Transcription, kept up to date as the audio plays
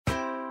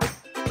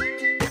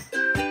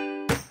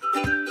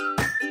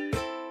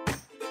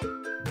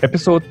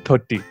Episode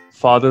 30,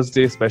 Father's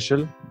Day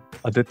Special,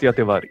 Aditya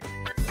Tiwari.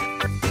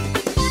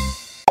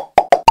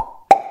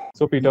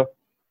 So, Peter,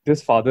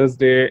 this Father's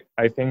Day,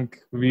 I think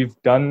we've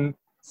done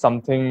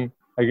something,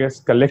 I guess,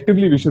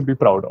 collectively we should be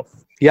proud of.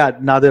 Yeah,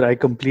 Nadir, I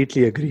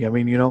completely agree. I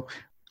mean,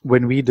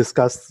 when we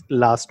discussed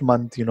last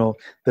month,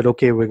 that,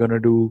 okay, we're going to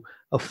do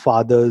a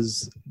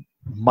Father's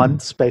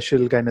Month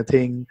special kind of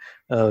thing.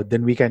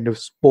 Then we kind of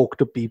spoke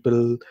to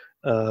people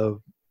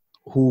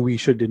who we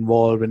should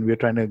involve, and we're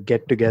trying to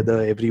get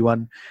together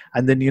everyone.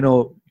 And then,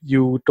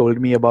 you told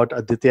me about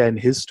Aditya and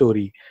his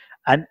story.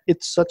 And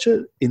it's such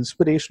an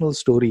inspirational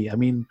story. I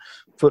mean,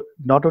 for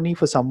not only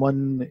for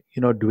someone,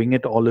 doing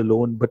it all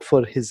alone, but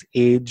for his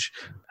age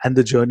and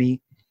the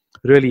journey.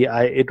 Really,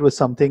 it was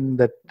something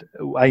that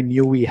I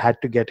knew we had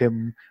to get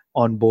him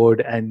on board,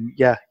 and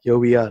yeah, here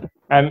we are.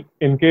 And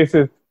in case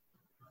if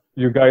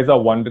you guys are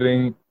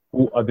wondering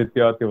who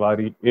Aditya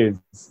Tiwari is,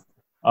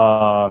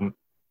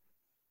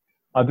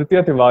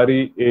 Aditya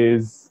Tiwari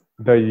is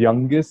the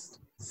youngest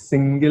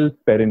single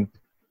parent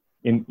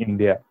in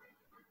India.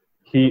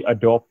 He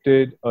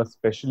adopted a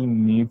special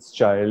needs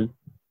child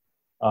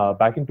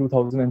back in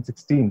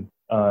 2016.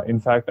 In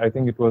fact, I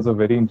think it was a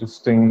very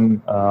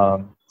interesting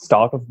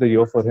start of the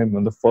year for him.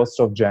 On the 1st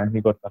of Jan, he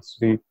got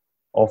custody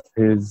of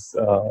his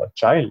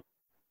child.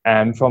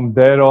 And from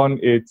there on,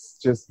 it's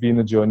just been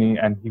a journey,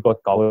 and he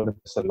got covered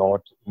a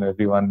lot.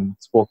 Everyone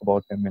spoke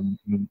about him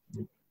in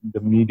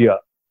the media.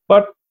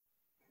 But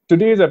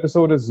today's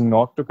episode is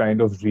not to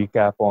kind of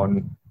recap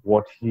on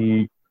what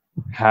he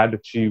had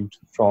achieved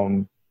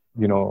from,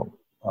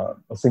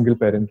 a single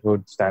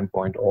parenthood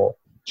standpoint or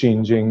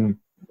changing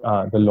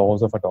the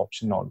laws of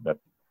adoption, all that.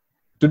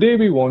 Today,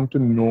 we want to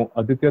know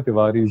Aditya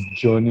Tiwari's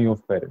journey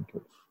of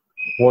parenthood,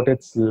 what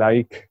it's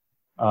like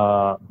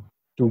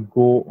to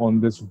go on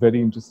this very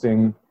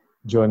interesting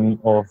journey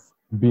of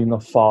being a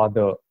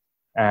father,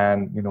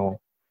 and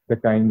the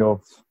kind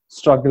of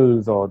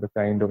struggles or the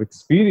kind of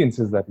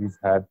experiences that he's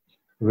had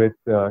with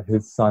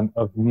his son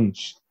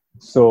Avnish.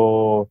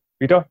 So,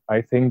 Peter,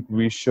 I think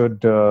we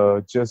should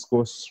just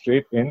go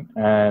straight in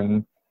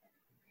and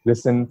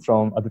listen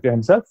from Aditya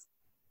himself.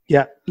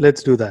 Yeah,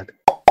 let's do that.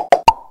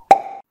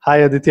 Hi,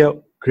 Aditya.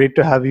 Great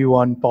to have you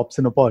on Pops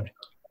in a Pod.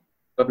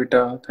 Hello,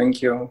 Peter.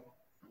 Thank you.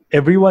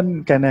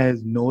 Everyone kind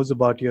of knows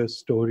about your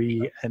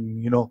story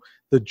and,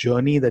 the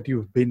journey that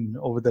you've been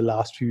over the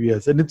last few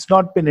years. And it's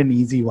not been an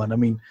easy one. I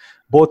mean,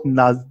 both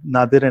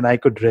Nadir and I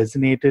could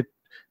resonate it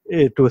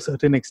to a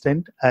certain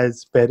extent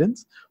as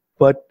parents.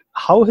 But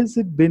how has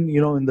it been,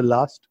 in the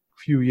last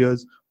few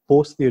years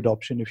post the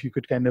adoption? If you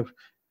could kind of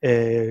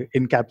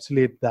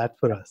encapsulate that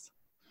for us.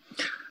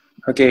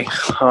 Okay.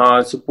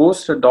 So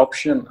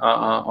post-adoption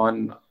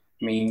on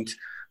means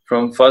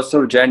from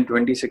 1st of Jan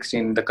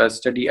 2016,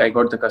 I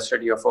got the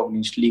custody of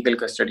Avnish, legal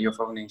custody of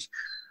Avnish.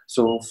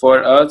 So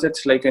for us,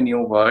 it's like a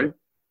new world.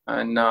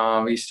 And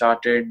we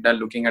started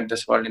looking at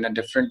this world in a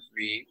different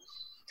way.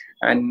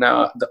 And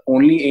the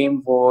only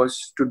aim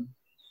was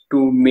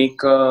to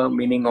make a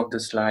meaning of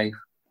this life,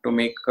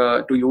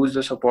 to use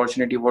this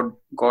opportunity what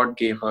God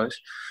gave us.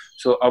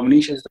 So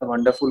Avnish is the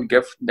wonderful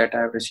gift that I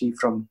have received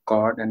from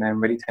God, and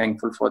I'm very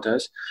thankful for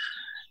this.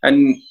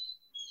 And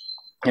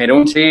I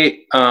don't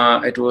say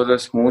it was a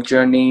smooth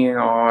journey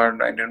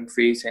or I didn't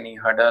face any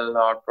hurdle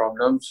or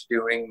problems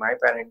during my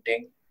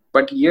parenting.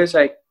 But yes,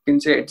 I can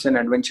say it's an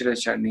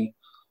adventurous journey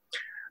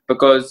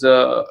because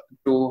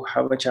to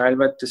have a child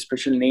with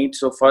special needs.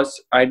 So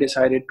first I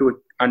decided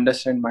to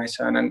understand my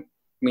son, and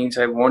means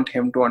I want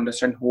him to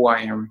understand who I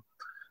am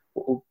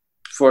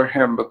for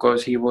him,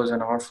 because he was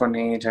an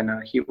orphanage and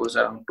he was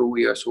around 2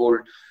 years old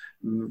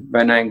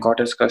when I got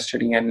his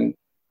custody, and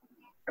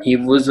he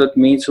was with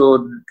me.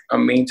 So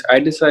means I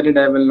decided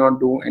I will not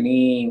do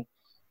any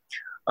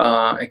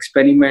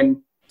experiment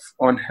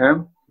on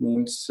him.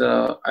 Means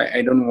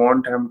I don't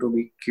want him to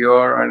be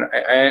cured, and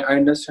I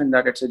understand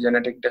that it's a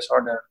genetic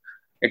disorder.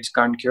 It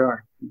can't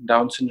cure.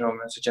 Down syndrome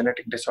is a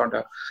genetic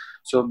disorder.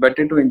 So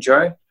better to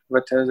enjoy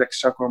with his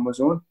extra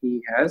chromosome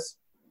he has.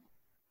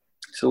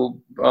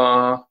 So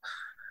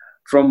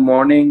from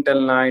morning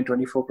till night,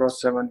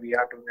 24/7, we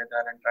are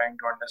together and trying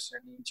to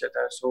understand each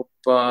other. So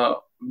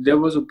there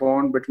was a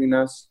bond between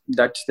us.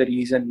 That's the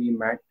reason we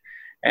met.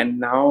 And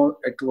now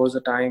it was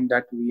a time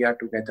that we are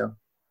together.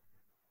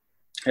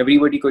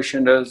 Everybody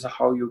questioned us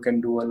how you can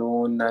do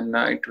alone, and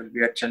it will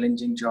be a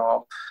challenging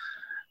job.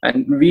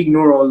 And we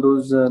ignore all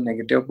those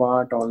negative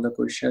part, all the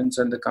questions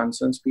and the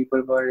concerns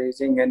people were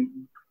raising.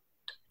 And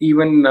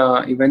even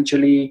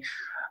eventually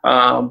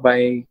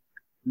by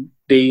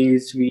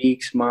days,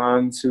 weeks,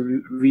 months,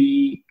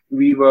 we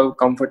were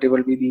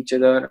comfortable with each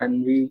other,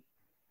 and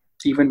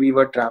we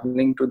were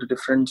traveling to the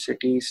different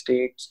cities,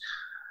 states,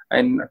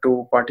 and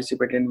to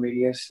participate in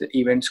various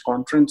events,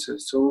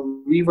 conferences.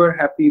 So we were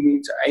happy.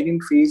 Means I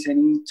didn't face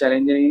any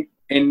challenge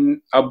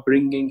in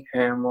upbringing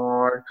him,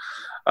 or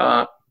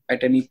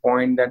at any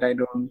point that I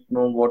don't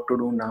know what to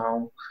do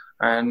now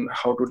and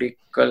how to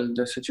tackle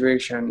the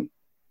situation.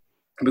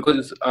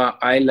 Because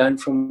I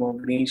learned from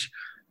Avnish,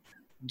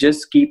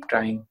 just keep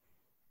trying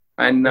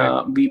and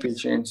be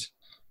patient.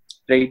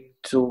 right?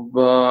 So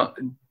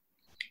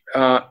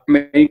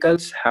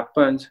miracles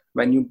happens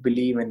when you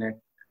believe in it.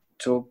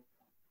 So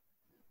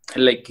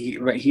like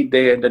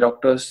the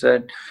doctor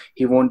said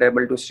he won't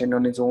able to stand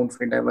on his own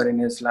feet ever in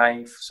his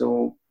life.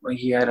 So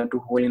he had a 2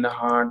 hole in the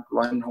heart,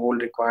 1 hole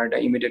required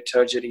immediate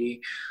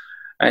surgery,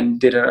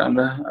 and there are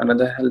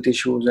another health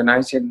issues. And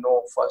I said,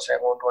 no, first I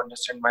want to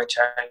understand my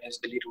child, his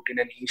daily routine,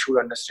 and he should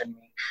understand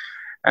me,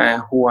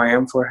 who I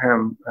am for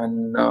him.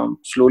 And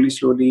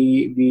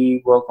slowly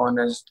we work on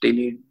his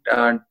daily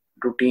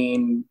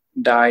routine,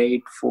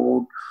 diet,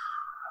 food,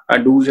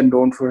 do's and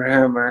don't for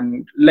him.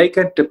 And like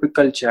a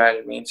typical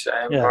child, means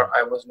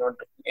I was not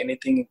doing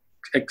anything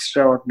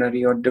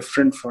extraordinary or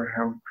different for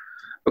him,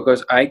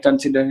 because I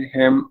consider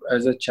him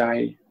as a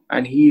child,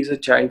 and he is a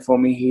child for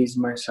me. He is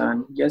my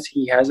son. Yes,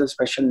 he has a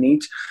special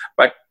needs,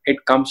 but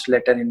it comes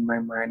later in my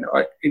mind,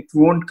 or it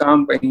won't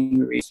come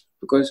anyways,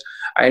 because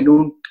I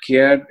don't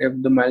care if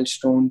the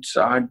milestones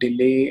are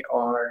delay,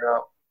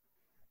 or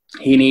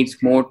he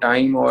needs more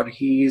time, or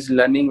he is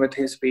learning with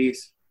his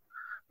pace.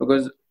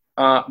 Because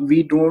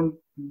we don't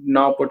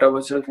now put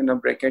ourselves in a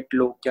bracket,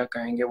 log kya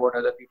kahenge, what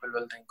other people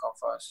will think of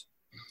us.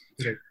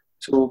 Right.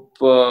 So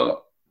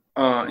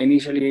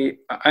initially,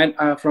 and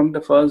from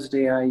the first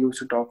day, I used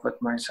to talk with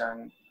my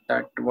son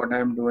that what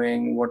I'm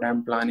doing, what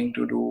I'm planning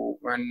to do,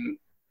 and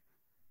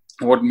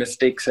what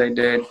mistakes I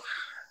did.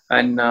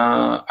 And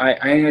I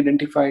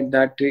identified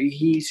that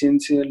he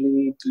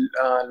sincerely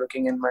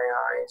looking in my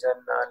eyes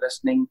and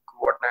listening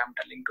what I'm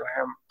telling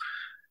to him.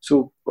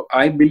 So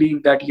I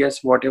believe that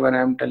yes, whatever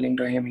I'm telling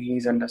to him, he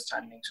is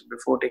understanding. So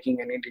before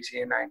taking any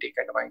decision, I take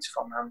advice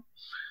from him.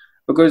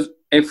 Because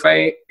if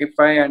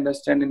I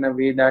understand in a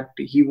way that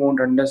he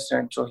won't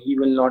understand, so he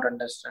will not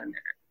understand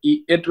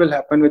it. It will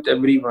happen with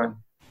everyone,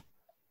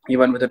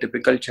 even with a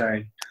typical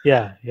child.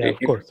 Yeah, of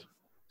course.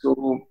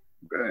 So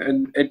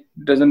it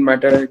doesn't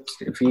matter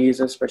if he is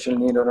a special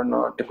need or a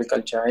not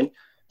typical child.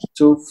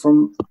 So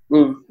from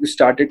we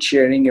started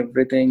sharing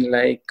everything,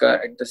 like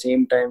at the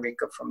same time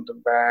wake up from the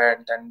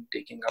bed, then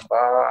taking a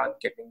bath,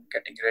 getting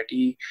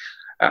ready.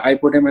 I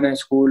put him in a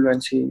school when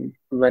he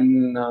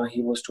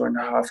was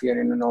 2.5 years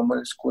in a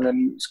normal school,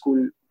 and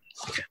school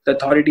the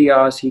authority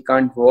asked he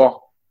can't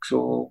walk.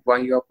 So why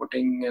you are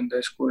putting in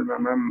the school,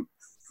 ma'am,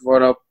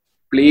 for a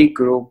play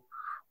group?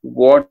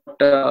 What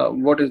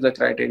is the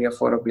criteria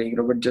for a play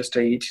group? It's just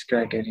a age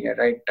criteria,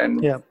 right?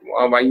 And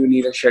why you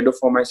need a shadow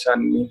for my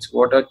son means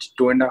what a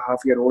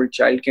 2.5-year-old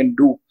child can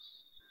do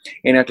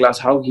in a class,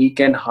 how he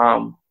can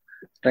harm,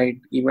 right?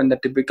 Even the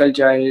typical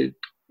child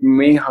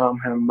may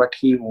harm him, but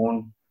he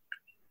won't.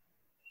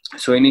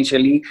 So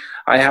initially,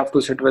 I have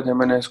to sit with him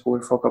in a school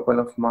for a couple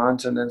of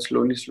months, and then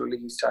slowly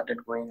he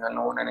started going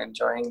alone and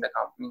enjoying the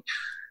company.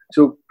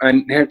 So,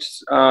 and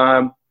it's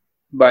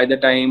by the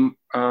time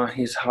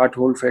his heart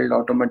hole filled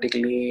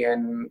automatically,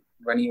 and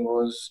when he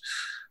was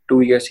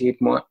 2 years,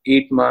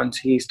 8 months,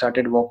 he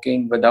started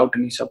walking without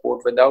any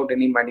support, without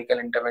any medical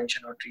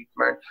intervention or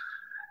treatment.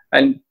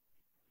 And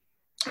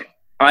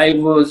I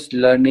was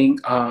learning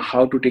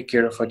how to take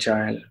care of a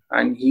child,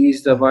 and he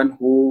is the one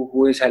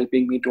who is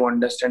helping me to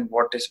understand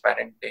what is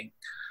parenting.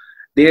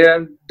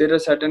 There are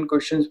certain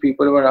questions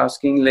people were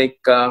asking, like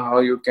how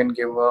you can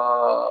give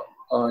a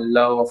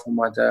love of a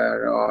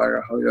mother,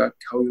 or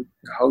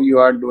how you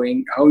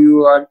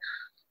are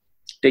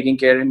taking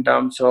care in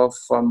terms of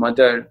a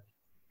mother.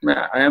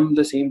 I am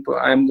the same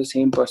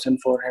person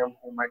for him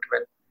who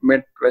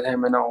met with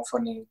him in an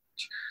orphanage.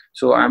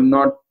 So I'm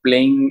not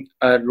playing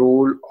a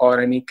role or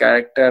any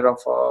character of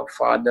a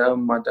father,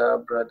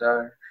 mother,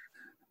 brother.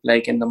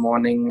 Like in the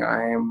morning,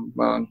 I am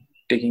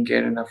taking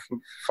care of a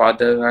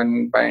father,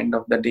 and by end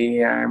of the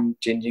day, I am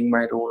changing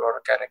my role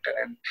or character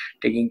and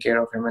taking care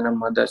of him in a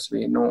mother's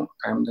way. No,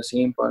 I'm the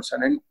same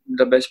person, and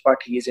the best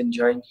part, he is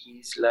enjoying, he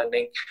is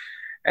learning,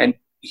 and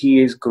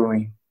he is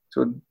growing.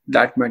 So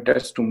that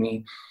matters to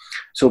me.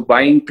 So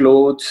buying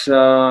clothes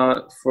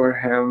for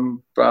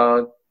him.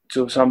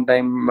 So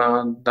sometime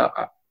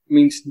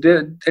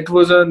it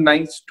was a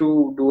nice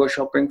to do a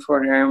shopping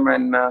for him,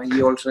 and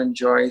he also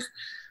enjoys.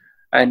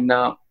 And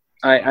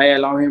I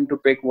allow him to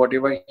pick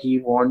whatever he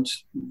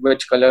wants,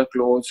 which color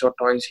clothes or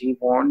toys he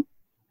wants.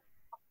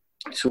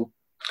 So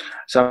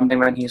sometime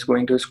when he's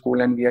going to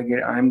school and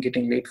I'm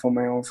getting late for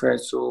my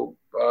office, so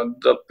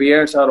the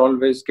pairs are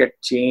always get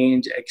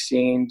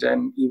exchanged,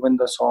 and even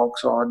the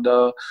socks or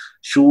the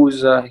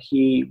shoes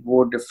he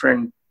wore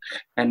different,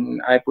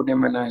 and I put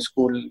him in a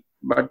school.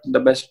 But the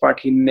best part,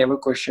 he never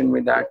questioned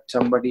me that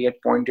somebody had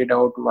pointed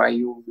out why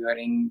you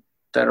wearing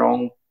the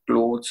wrong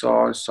clothes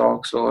or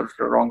socks or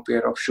the wrong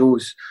pair of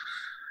shoes.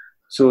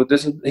 So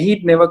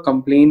he'd never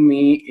complained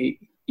me.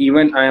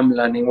 Even I am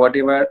learning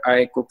whatever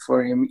I cook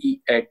for him,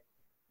 he ate.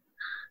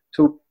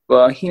 So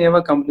he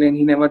never complained.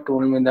 He never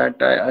told me that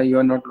you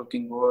are not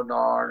looking good,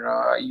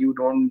 or you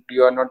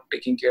are not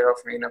taking care of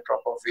me in a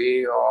proper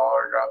way,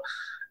 or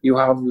you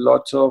have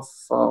lots of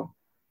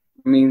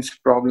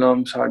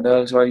problems,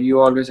 hurdles, or you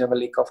always have a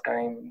lack of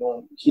time.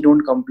 No, he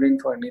don't complain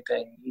for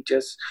anything. He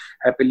just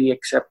happily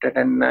accept it,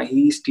 and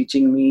he's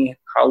teaching me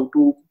how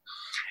to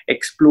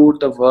explore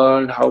the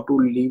world, how to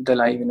live the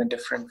life in a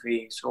different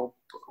way. So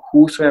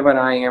whosoever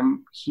I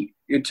am,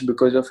 it's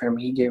because of him.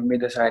 He gave me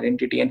this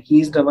identity, and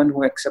he's the one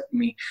who accept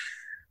me.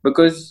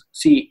 Because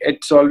see,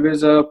 it's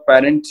always a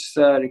parent's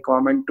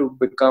requirement to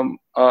become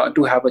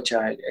to have a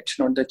child. It's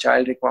not the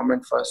child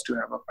requirement first to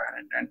have a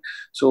parent. And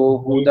so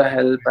who the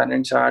hell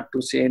parents are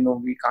to say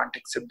no, we can't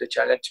accept the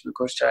child, it's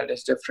because child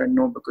is different?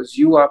 No, because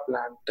you are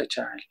planned the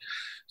child.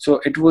 So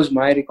it was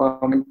my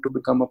requirement to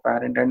become a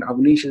parent, and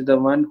Avnish is the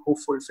one who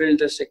fulfilled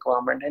this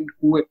requirement and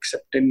who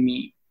accepted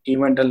me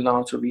even till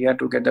now. So we are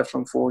together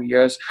from 4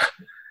 years.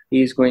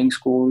 He is going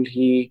school,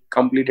 he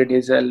completed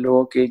his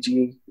lower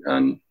KG,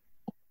 and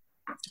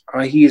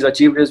he has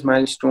achieved his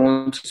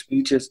milestones.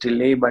 Speech is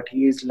delayed, but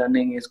he is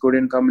learning. He's good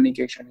in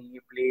communication. He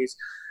plays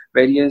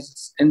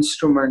various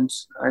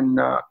instruments, and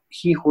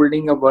he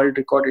holding a world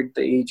record at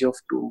the age of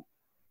 2.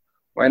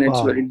 When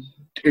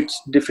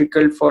it's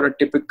difficult for a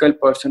typical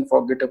person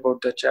forget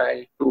about the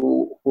child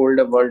to hold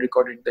a world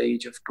record at the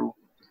age of 2.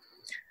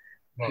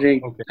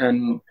 Right, Okay.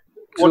 and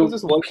What so is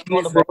this world he's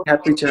record very about?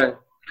 happy child.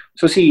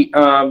 So see,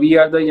 we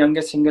are the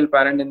youngest single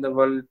parent in the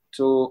world.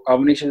 So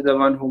Avnish is the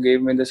one who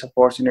gave me this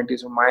opportunity.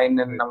 So mine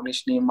and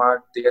Avnish name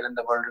are there in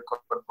the world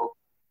record book.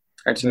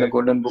 It's in the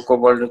Golden Book of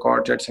World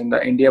Records. It's in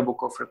the India Book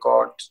of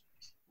Records.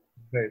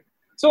 Right.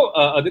 So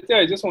Aditya,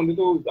 I just wanted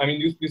to, I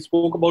mean, you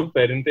spoke about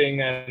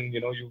parenting, and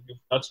you've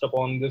touched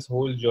upon this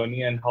whole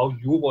journey and how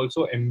you've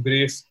also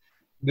embraced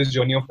this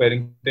journey of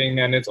parenting,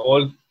 and it's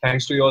all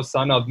thanks to your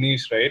son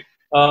Avnish, right?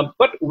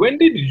 But when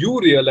did you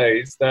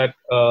realize that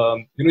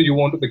you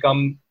want to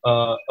become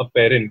a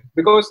parent?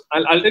 Because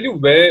I'll tell you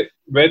where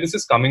this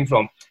is coming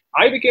from.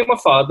 I became a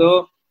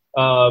father.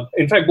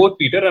 In fact, both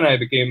Peter and I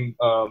became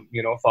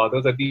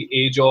fathers at the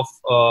age of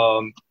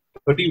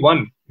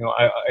 31.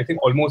 I think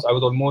I was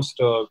almost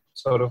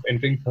sort of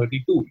entering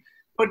 32.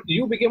 But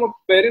you became a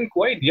parent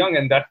quite young,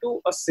 and that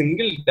too a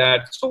single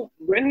dad. So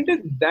when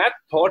did that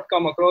thought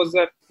come across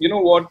that,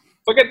 what?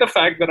 Forget the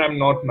fact that I'm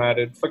not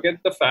married. Forget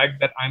the fact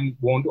that I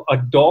want to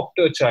adopt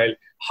a child.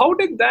 How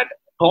did that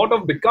thought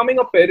of becoming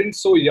a parent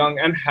so young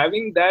and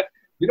having that,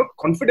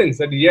 confidence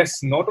that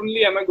yes, not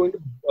only am I going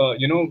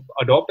to,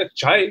 adopt a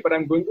child, but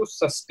I'm going to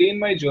sustain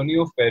my journey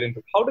of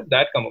parenthood. How did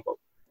that come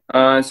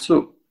about?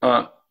 So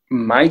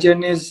my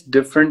journey is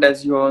different,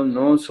 as you all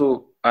know.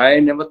 So I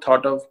never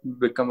thought of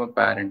become a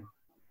parent.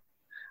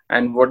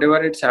 And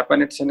whatever it's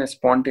happened, it's in a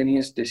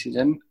spontaneous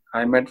decision.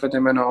 I met with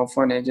him in an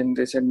orphanage, and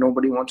they said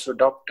nobody wants to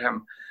adopt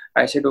him.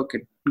 I said, okay,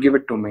 give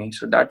it to me.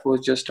 So that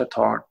was just a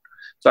thought.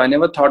 So I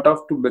never thought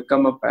of to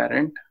become a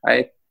parent.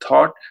 I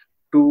thought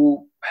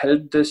to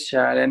help this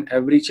child, and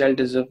every child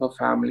deserves a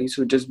family.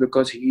 So just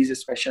because he's a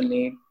special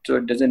need, so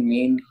it doesn't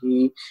mean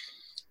he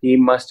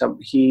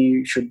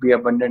should be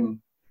abandoned.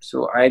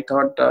 So I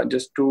thought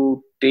just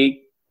to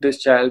take this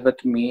child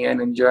with me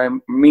and enjoy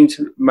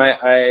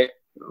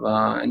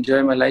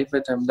enjoy my life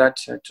with him.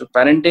 That's it. So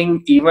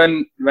parenting,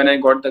 even when I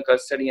got the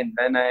custody, and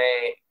then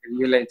I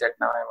realized that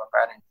now I'm a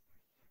parent.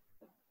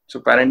 So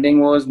parenting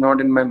was not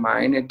in my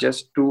mind. It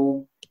just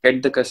to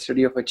get the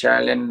custody of a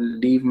child and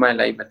leave my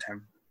life with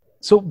him.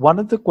 So one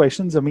of the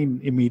questions, I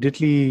mean,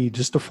 immediately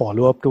just to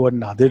follow up to what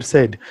Nadir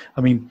said,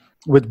 I mean,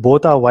 with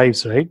both our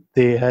wives, right?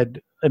 They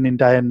had an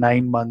entire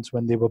 9 months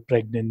when they were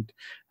pregnant,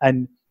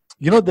 and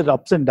the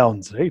ups and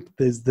downs, right?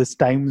 There's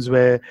times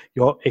where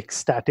you're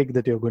ecstatic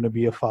that you're going to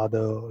be a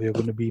father, or you're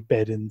going to be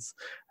parents,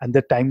 and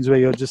there are times where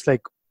you're just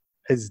like,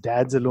 as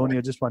dads alone,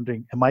 you're just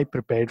wondering, am I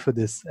prepared for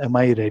this? Am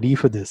I ready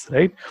for this?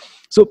 Right?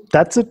 So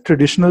that's a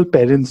traditional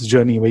parent's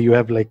journey where you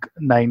have like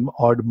 9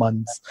 odd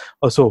months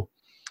or so.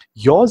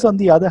 Yours, on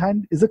the other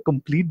hand, is a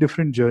complete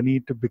different journey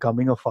to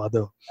becoming a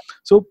father.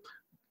 So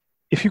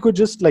if you could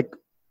just like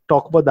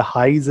talk about the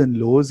highs and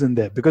lows in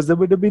there, because there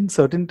would have been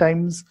certain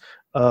times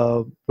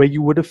where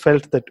you would have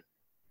felt that,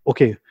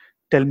 okay,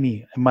 tell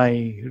me, am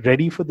I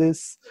ready for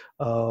this?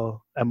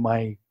 Am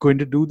I going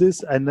to do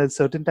this? And at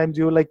certain times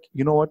you were like,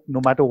 you know what,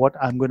 no matter what,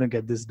 I'm going to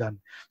get this done.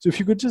 So if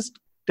you could just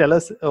tell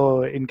us,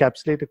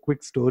 encapsulate a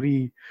quick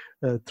story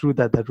through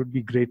that would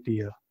be great to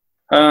hear.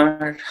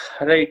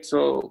 Right.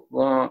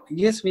 So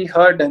yes, we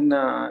heard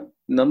a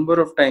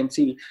number of times.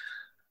 See,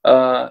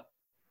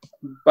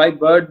 by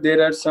birth,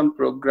 there are some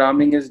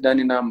programming is done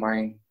in our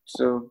mind.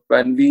 So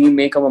when we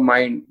make our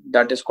mind,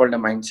 that is called a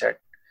mindset.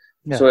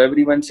 Yeah. So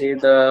everyone say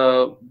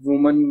the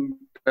woman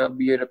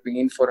bear a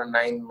pain for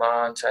 9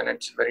 months, and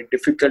it's very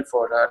difficult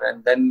for her,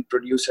 and then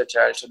produce a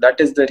child. So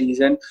that is the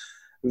reason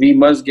we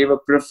must give a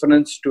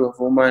preference to a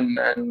woman,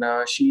 and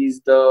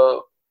she's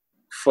the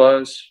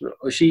first.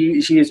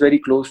 She is very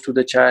close to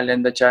the child,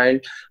 and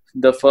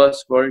the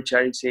first word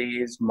child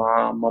says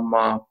 "ma,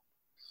 mama,"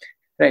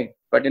 right?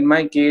 But in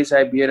my case,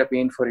 I bear a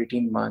pain for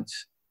 18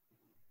 months.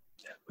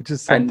 Which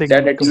is something.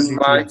 And that 18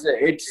 months,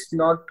 it's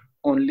not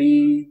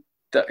only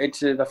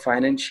it's the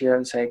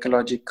financial,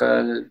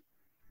 psychological,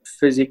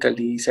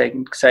 physically,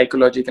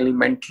 psychologically,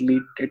 mentally.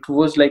 It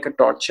was like a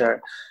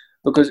torture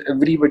because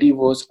everybody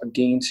was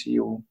against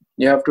you.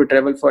 You have to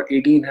travel for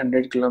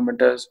 1800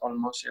 kilometers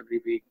almost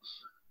every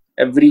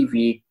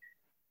week.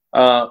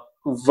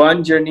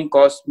 one journey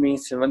cost me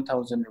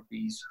 7,000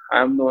 rupees.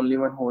 I'm the only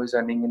one who is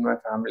earning in my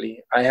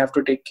family. I have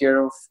to take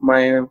care of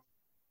my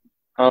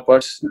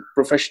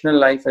professional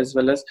life as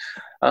well as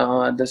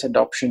this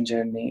adoption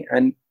journey,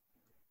 and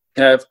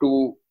I have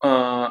to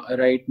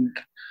write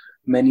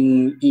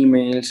many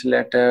emails,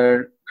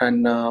 letter,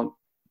 and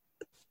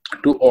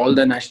to all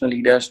the national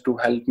leaders to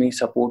help me,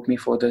 support me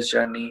for this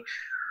journey.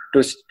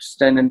 To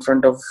stand in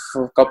front of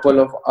a couple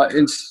of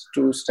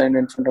to stand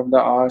in front of the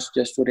hours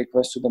just to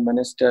request to the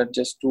minister,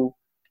 just to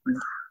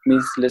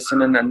means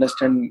listen and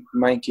understand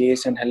my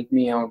case and help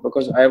me out,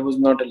 because I was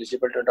not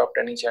eligible to adopt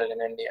any child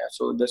in India.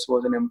 So this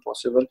was an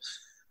impossible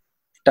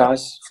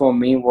task for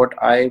me, what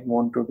I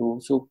want to do.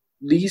 So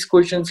these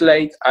questions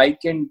like I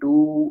can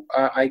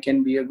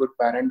be a good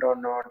parent or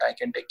not, I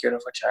can take care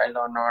of a child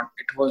or not,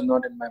 it was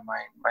not in my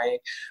mind.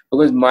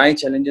 Because my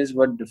challenges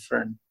were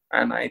different,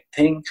 and I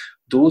think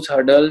those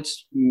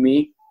hurdles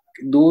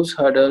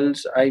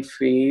I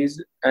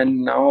faced,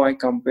 and now I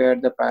compare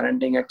the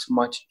parenting, it's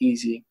much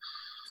easy.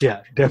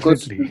 Yeah,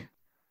 Because definitely.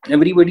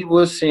 everybody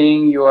was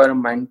saying you are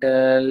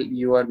mental,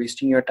 you are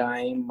wasting your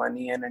time,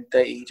 money, and at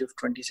the age of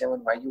 27,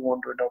 why you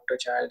want to adopt a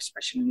child,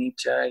 special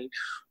needs child?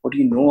 What do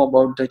you know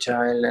about the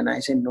child? And I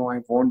said, no,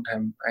 I want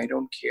him. I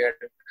don't care.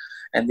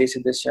 And they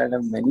said this child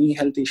have many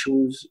health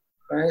issues.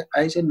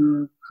 I said,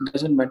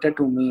 doesn't matter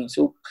to me.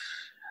 So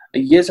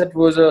yes, it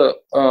was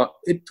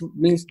it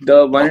means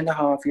the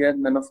 1.5 years,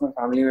 none of my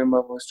family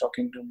member was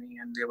talking to me,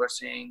 and they were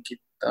saying,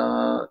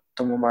 "Tum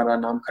hamara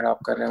naam kharab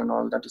kar rahe ho," and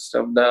all that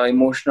stuff. The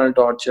emotional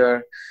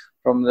torture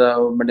from the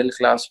middle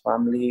class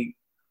family.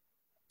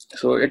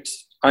 So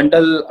it's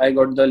until I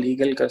got the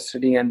legal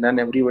custody, and then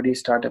everybody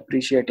started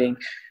appreciating.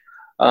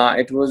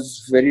 It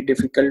was very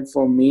difficult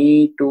for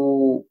me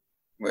to.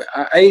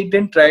 I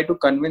didn't try to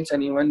convince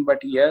anyone, but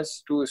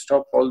yes, to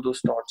stop all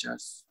those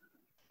tortures.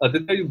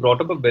 Aditya, you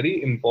brought up a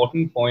very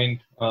important point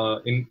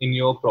in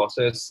your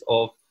process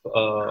of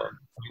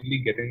finally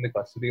getting the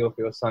custody of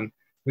your son,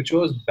 which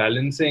was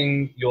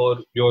balancing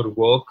your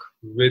work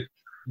with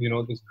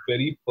this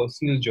very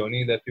personal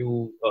journey that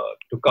you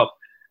took up.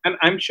 And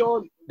I'm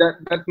sure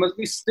that must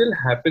be still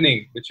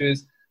happening, which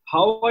is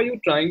how are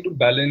you trying to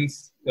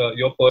balance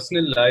your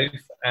personal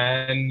life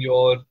and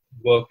your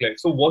work life?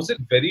 So was it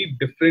very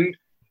different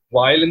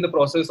while in the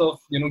process of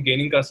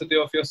gaining custody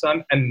of your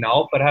son, and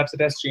now perhaps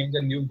it has changed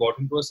and you've got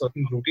into a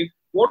certain routine?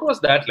 What was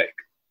that like?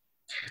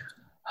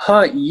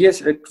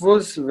 Yes, it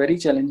was very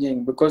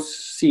challenging because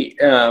see,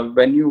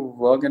 when you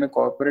work in a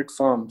corporate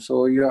firm,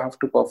 so you have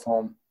to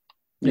perform.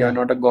 Yeah. You're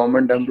not a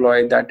government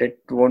employee that it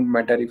won't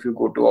matter if you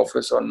go to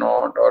office or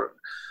not, or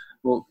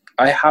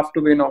I have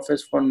to be in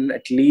office for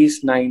at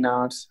least 9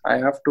 hours. I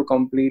have to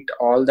complete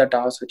all the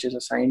tasks which is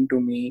assigned to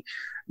me.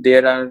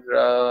 There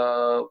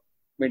are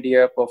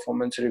mid-year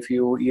performance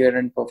review,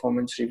 year-end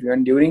performance review,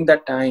 and during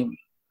that time,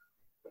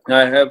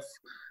 I have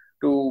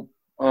to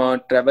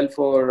travel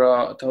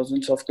for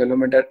thousands of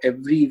kilometers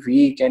every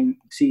week, and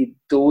see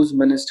those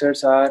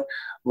ministers are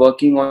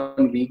working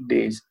on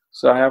weekdays.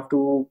 So I have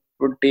to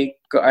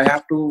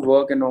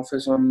work in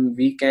office on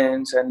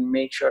weekends and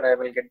make sure I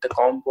will get the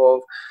comp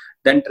off,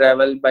 then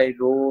travel by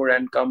road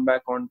and come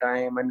back on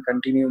time and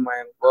continue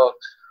my work.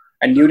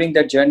 And during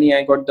that journey,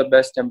 I got the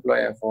best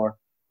employee award.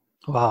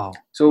 Wow.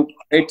 So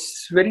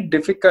it's very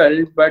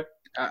difficult, but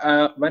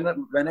when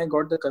I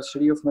got the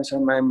custody of my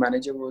son, my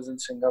manager was in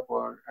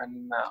Singapore,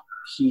 and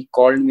he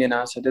called me and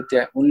asked that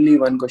the only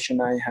one question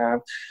I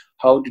have: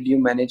 how did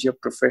you manage your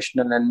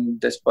professional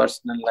and this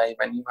personal life?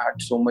 And you had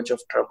so much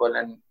of trouble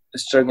and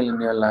struggle in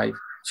your life.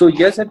 So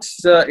yes,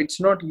 it's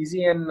not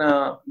easy, and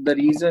the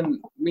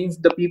reason means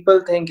the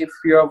people think if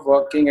you are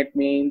working, it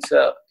means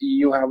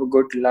you have a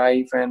good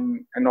life,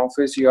 and an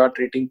office you are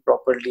treating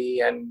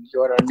properly and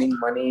you are earning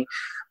money.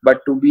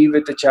 But to be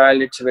with a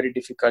child, it's a very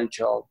difficult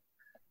job.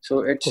 So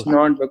it's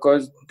not,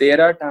 because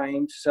there are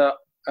times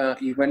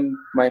even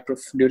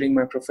during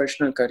my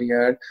professional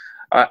career,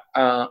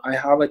 I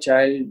have a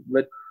child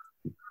with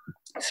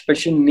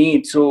special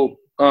needs. So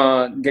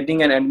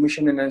getting an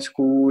admission in a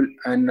school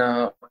and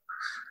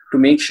to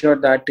make sure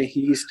that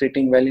he is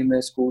treating well in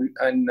the school,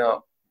 and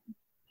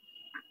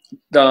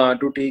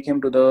to take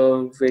him to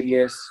the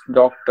various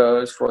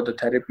doctors for the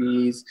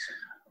therapies,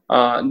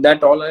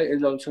 that all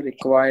is also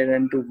required.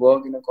 And to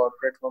work in a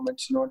corporate firm,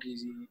 it's not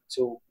easy.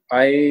 So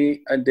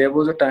there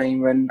was a time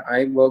when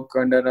I worked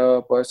under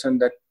a person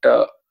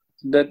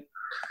that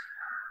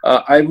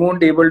I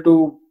won't able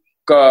to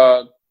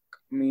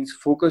means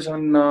focus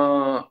on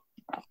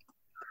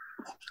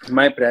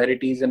my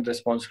priorities and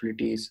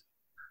responsibilities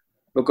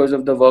because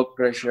of the work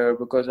pressure,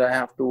 because I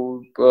have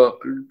to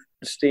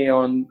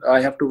I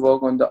have to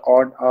work on the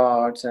odd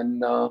hours,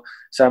 and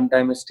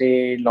sometimes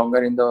stay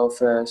longer in the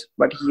office.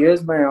 But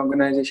here's my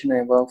organization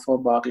I work for,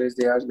 Barclays.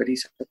 They are very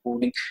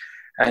supporting,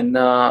 and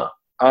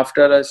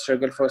after I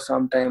struggled for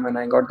some time, and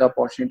I got the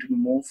opportunity to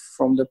move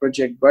from the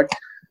project, but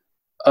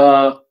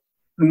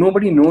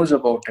nobody knows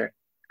about it.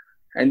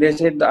 And they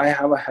said I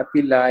have a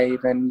happy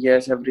life, and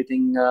yes,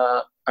 everything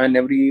and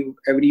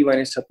everyone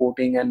is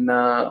supporting, and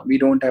we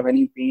don't have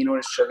any pain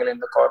or struggle in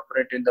the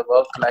corporate, in the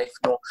work life.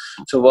 No.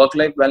 So work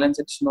life balance,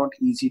 it's not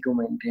easy to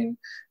maintain.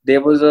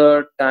 There was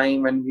a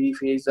time when we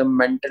faced a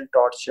mental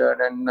torture,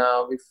 and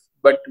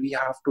but we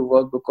have to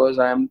work because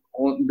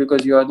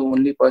you are the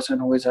only person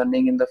who is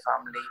earning in the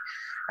family.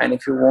 And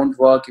if you won't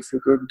work, if you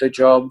quit the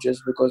job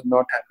just because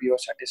not happy or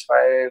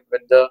satisfied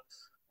with the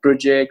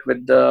project,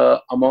 with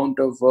the amount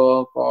of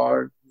work,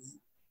 or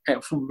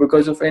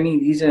because of any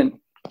reason,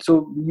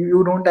 so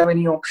you don't have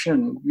any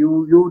option.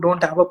 You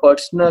don't have a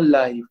personal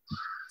life.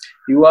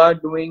 You are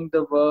doing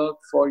the work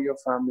for your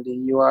family.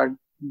 You are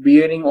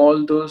bearing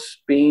all those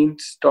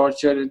pains,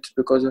 torture. It's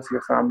because of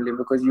your family,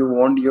 because you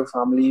want your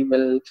family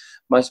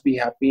must be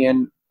happy,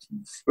 and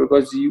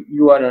because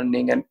you are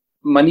earning, and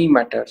money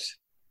matters.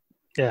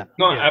 Yeah.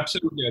 No, yeah.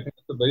 absolutely. I think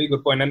that's a very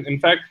good point. And in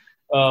fact,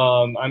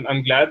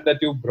 I'm glad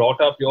that you brought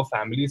up your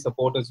family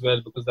support as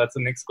well, because that's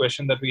the next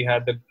question that we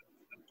had. That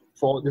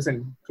for this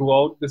and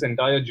throughout this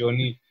entire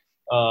journey,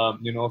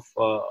 of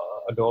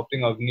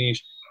adopting Avnish,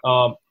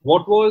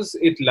 what was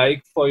it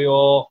like for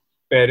your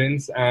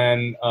parents,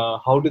 and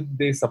how did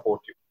they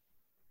support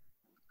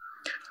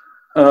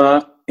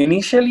you?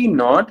 Initially,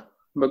 not,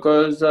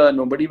 because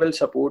nobody will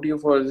support you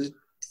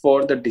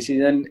for the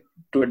decision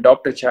to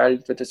adopt a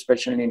child with a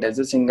special need as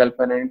a single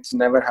parent. It's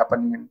never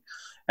happened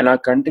in our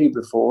country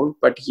before.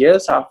 But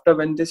yes, after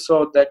when they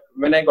saw that,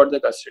 when I got the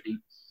custody,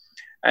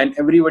 and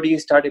everybody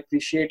started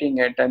appreciating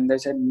it, and they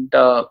said,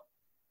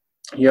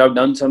 you have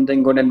done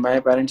something good. And my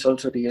parents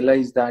also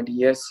realized that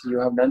yes, you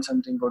have done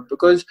something good,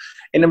 because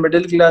in a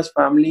middle class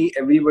family,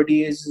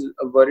 everybody is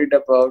worried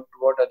about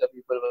what other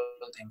people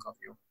will think of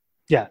you.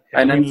 Yeah.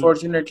 And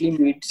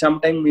unfortunately,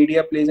 sometimes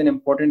media plays an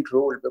important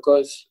role,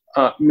 because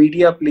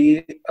media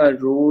play a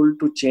role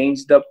to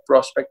change the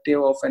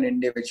perspective of an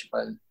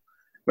individual.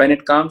 When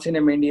it comes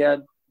in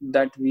media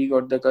that we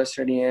got the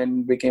custody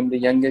and became the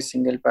youngest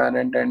single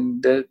parent,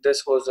 and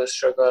this was a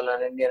struggle,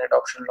 and Indian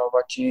adoption law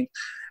was changed,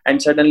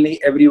 and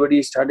suddenly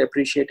everybody started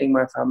appreciating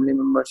my family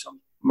members. So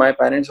my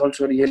parents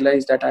also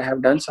realized that I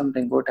have done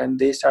something good, and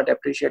they start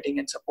appreciating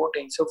and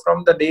supporting. So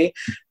from the day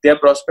their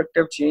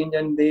perspective changed,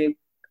 and they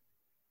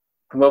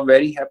were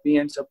very happy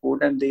and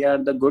support, and they are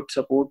the good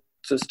support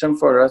system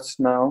for us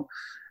now.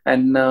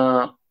 And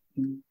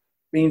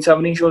means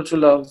Avnish also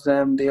loves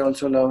them, they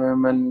also love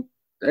him, and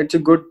it's a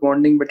good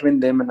bonding between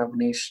them and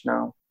Avnish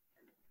now.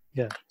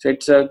 Yeah. So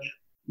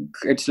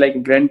it's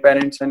like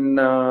grandparents and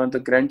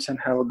the grandson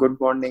have a good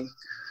bonding.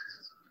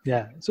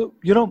 Yeah. So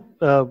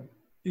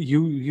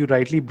you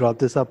rightly brought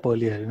this up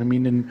earlier. I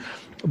mean, in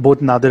both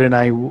Nader and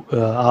I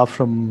are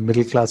from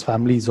middle class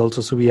families also,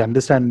 so we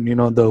understand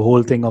the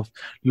whole thing of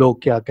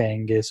log kya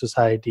kahenge,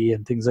 society,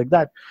 and things like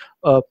that.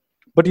 But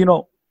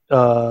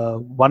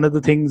one of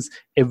the things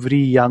every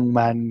young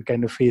man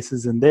kind of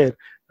faces in there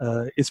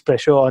is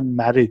pressure on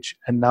marriage.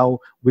 And now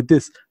with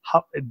this,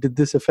 how did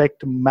this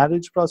affect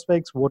marriage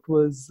prospects? What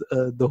was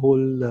the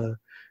whole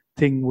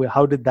thing?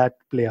 How did that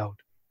play out?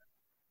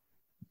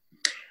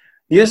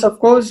 Yes, of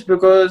course,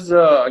 because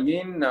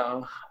again,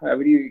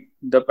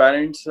 the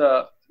parents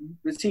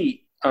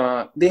see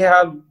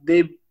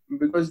they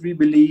because we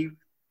believe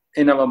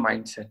in our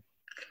mindset.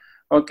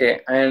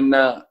 Okay, and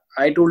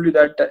I told you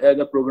that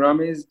the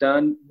program is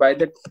done by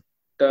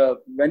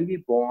when we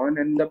born,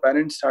 and the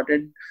parents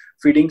started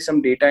feeding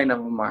some data in our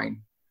mind,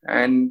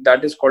 and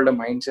that is called a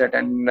mindset,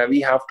 and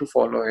we have to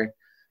follow it.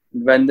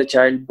 When the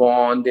child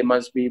born, they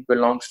must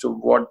belongs to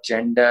what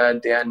gender,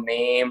 their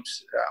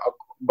names,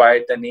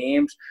 by the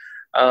names.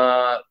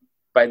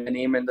 By the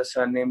name and the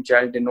surname,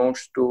 child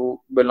belongs to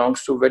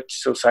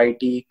which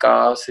society,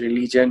 caste,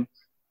 religion,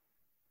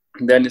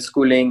 then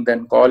schooling,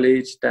 then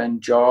college, then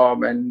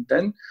job, and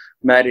then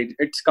marriage.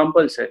 It's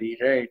compulsory,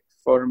 right,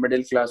 for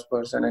middle class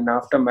person, and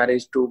after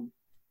marriage to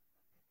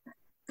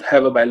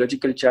have a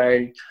biological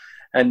child,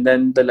 and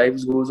then the life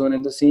goes on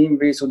in the same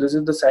way. So this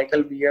is the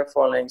cycle we are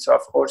following. So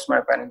of course my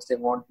parents, they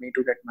want me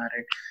to get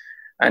married,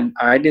 and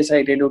I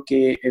decided,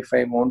 okay, if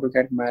I want to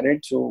get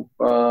married, so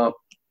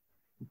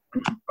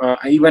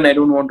even I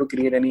don't want to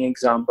create any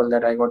example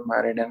that I got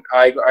married and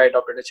I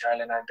adopted a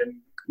child and I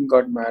didn't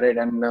got married,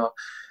 and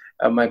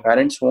my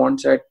parents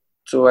want it.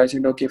 So I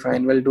said, okay,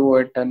 fine, we'll do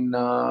it, and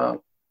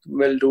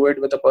we'll do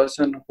it with a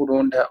person who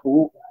don't have,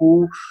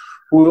 who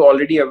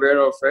already aware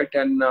of it,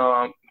 and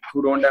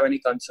who don't have any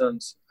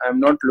concerns. I'm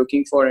not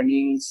looking for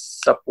any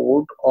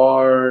support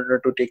or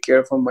to take care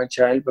of my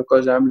child,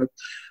 because I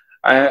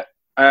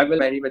will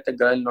marry with a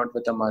girl, not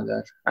with a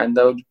mother, and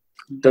a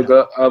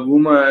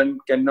woman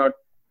cannot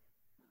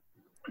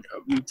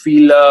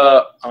feel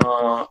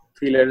a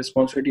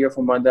responsibility of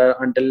a mother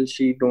until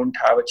she don't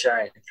have a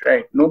child,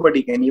 right?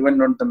 Nobody can, even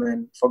not the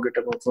man. Forget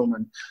about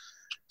woman.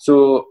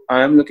 So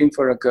I am looking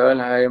for a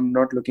girl. I am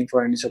not looking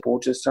for any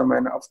support system.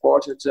 And of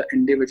course, it's an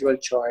individual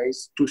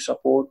choice to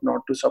support,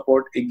 not to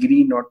support,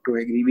 agree, not to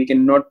agree. We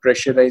cannot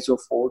pressurize or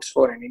force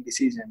for any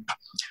decision,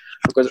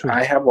 because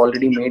I have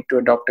already made to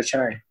adopt a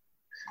child.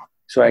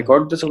 So I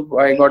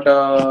got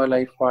a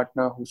life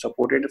partner who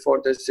supported for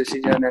this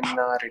decision and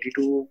ready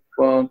to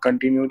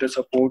continue the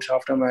supports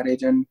after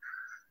marriage. And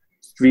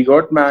we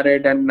got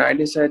married, and I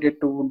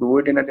decided to do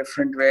it in a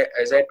different way.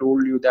 As I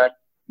told you, that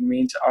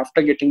means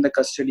after getting the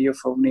custody of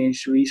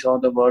Avnish, we saw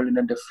the world in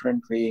a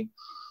different way.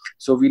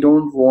 So we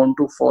don't want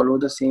to follow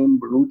the same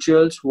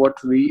rituals what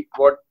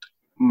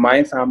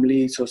my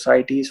family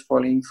society is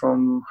following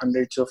from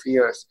hundreds of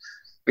years.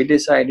 We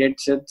decided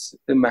since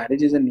the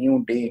marriage is a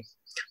new day,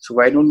 so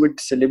why don't we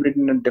celebrate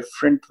in a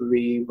different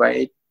way?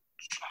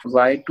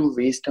 Why to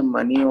waste the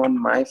money on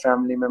my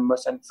family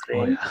members and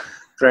Oh yeah.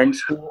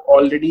 friends who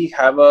already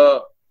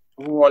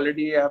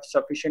have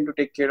sufficient to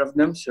take care of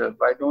themselves?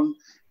 Why don't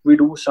we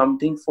do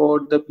something for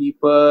the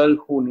people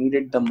who need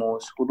it the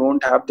most, who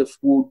don't have the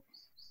food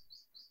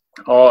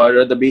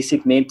or the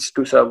basic needs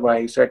to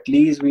survive? So at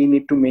least we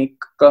need to make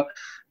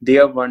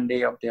their one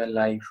day of their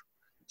life.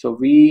 So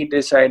we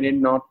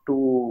decided not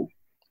to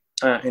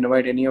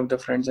invite any of the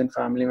friends and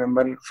family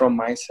member from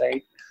my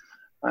side,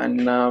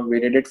 and we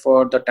did it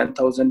for the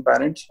 10,000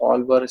 parents.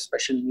 All were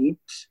special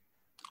needs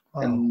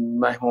Wow. in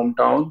my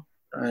hometown,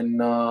 and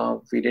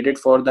we did it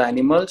for the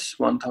animals,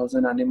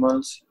 1,000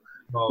 animals.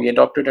 Wow. We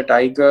adopted a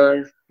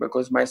tiger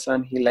because my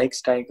son, he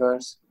likes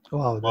tigers.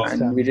 Wow, that's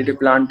And we did a amazing.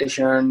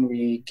 plantation.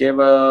 We gave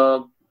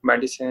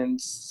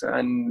medicines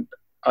and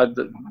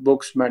other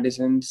books,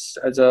 medicines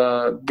as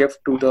a gift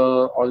to the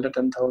all the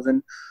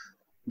 10,000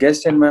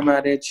 guests in my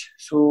marriage.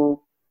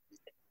 So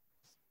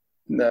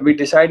we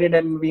decided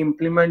and we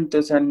implement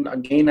this. And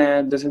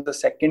again, this is the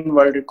second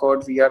world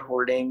record we are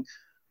holding,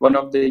 one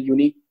of the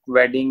unique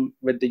wedding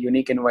with the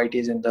unique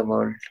invitees in the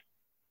world.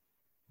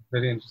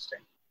 Very interesting.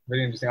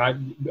 Very interesting.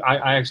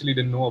 I actually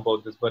didn't know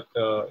about this, but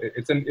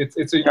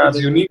it's Yeah,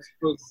 unique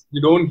because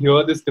you don't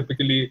hear this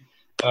typically.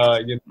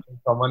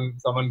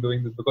 Someone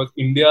doing this, because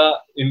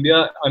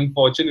India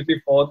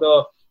unfortunately for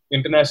the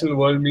international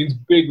world means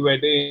big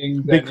weddings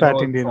Big and fat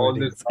Indian all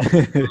weddings. this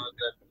stuff,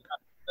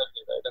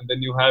 right? And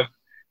then you have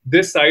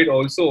this side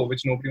also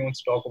which nobody wants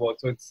to talk about.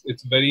 So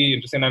it's very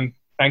interesting. And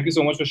thank you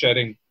so much for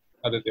sharing,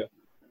 Aditya.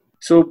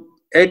 So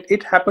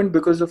it happened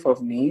because of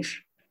Avnish.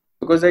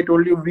 Because I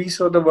told you, we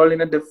saw the world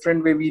in a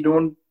different way. We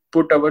don't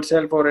put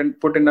ourselves or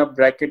put in a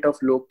bracket of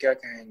log kya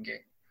kahenge.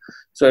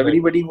 So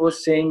everybody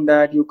was saying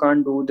that you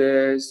can't do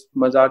this,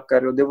 mazak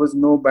karo. There was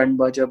no band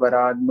baja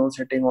barat, no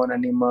sitting on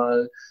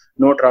animal,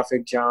 no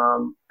traffic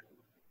jam.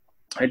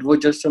 It was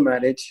just a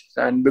marriage,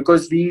 and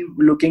because we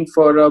looking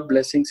for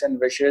blessings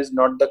and wishes,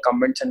 not the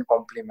comments and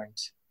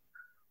compliments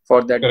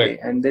for that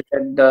Correct. day. And they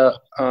said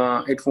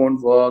it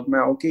won't work.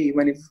 Okay,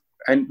 even if,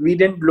 and we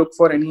didn't look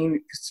for any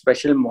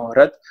special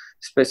muhurat,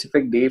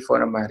 specific day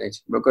for a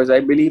marriage, because I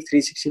believe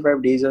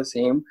 365 days are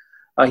same.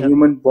 A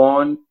human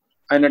born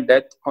and a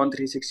death on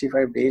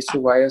 365 days. So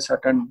why a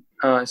certain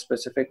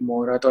specific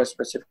muhurat or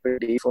specific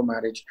day for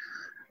marriage?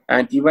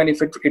 And even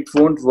if it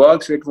won't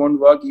work, so it won't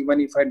work even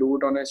if I do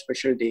it on a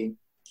special day.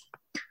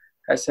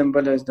 As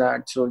simple as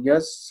that. So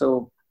yes,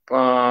 so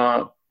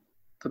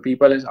the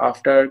people is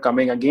after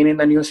coming again in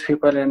the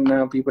newspaper,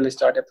 and people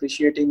start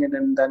appreciating it,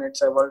 and then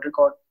it's a world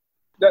record.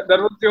 That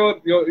was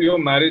your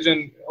marriage,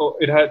 and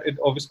it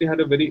obviously had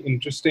a very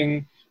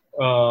interesting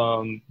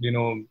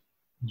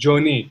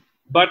journey.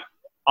 But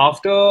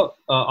after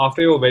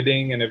your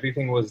wedding and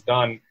everything was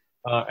done,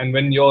 and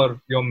when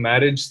your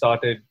marriage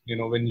started,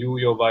 when you,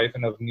 your wife,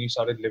 and Avnish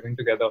started living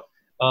together,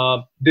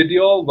 did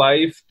your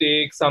wife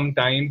take some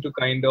time to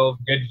kind of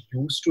get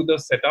used to the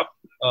setup,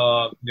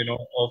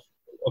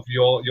 of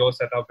your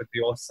setup with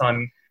your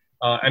son?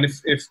 And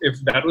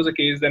if that was the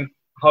case, then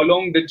how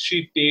long did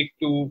she take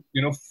to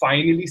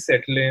finally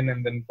settle in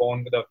and then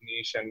bond with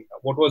Avnish? And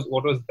what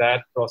was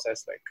that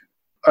process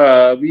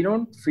like? We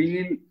don't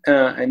feel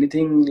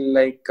anything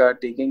like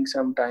taking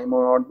some time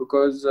or not,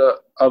 because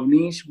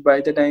Avnish,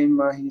 by the time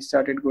he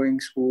started going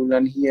school,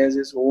 and he has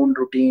his own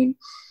routine,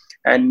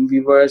 and we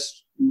were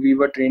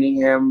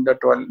training him. The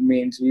toilet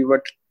means we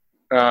were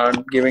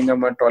giving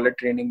him a toilet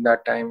training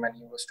that time when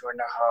he was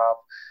 2.5.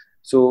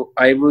 So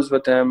I was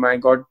with him. I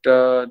got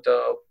the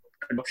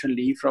adoption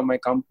leave from my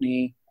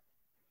company.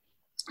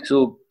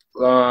 So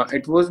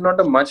it was not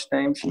a much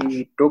time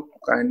she took,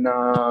 and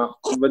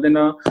within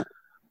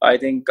I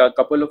think a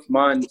couple of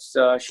months,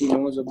 she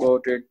knows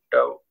about it.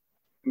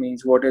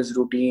 Means what is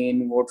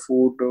routine, what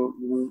food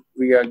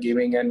we are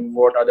giving, and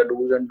what are the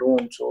do's and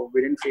don'ts. So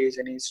we didn't face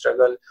any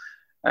struggle,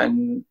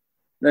 and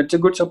that's a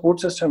good support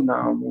system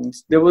now.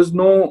 Means there was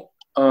no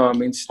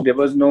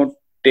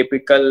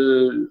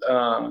typical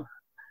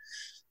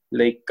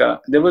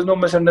there was no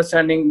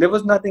misunderstanding. There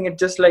was nothing. It's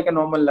just like a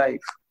normal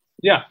life.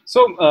 Yeah. So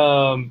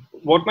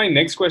what my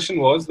next question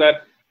was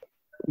that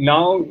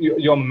now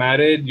you're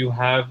married, you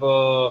have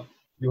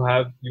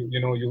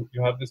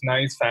this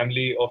nice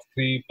family of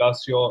 3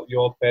 plus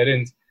your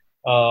parents.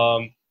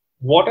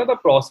 What are the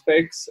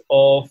prospects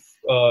of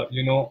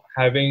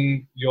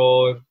having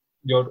your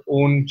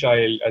own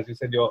child? As you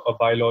said, you're a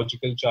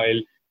biological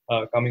child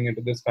coming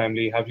into this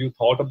family. Have you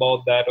thought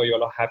about that, or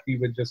you're happy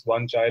with just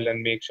one child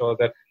and make sure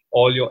that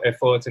all your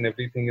efforts and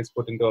everything is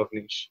put into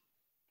Avnish?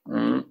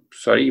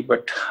 Sorry,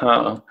 but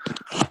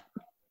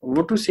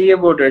what to say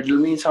about it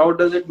means, how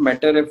does it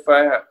matter if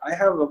I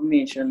have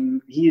Avnish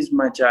and he is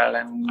my child,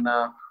 and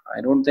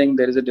I don't think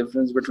there is a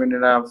difference between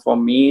it. For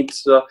me,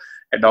 it's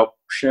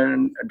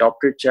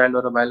adopted child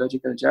or a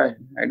biological child.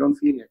 I don't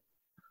feel it.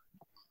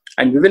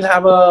 And we will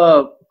have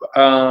a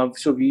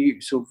so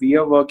we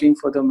are working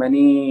for the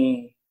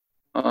many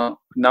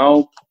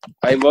now.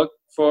 I work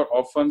for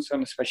orphans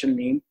on a special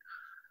need,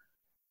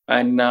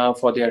 and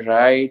for their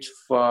rights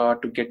for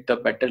to get the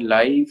better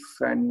life,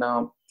 and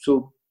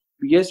so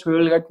yes, we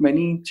will get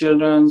many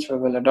children. We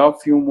will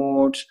adopt few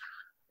more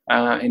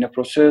in a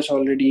process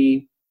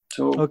already.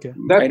 So Okay. I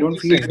That's don't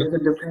feel interesting.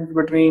 there's a difference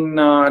between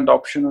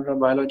adoption or a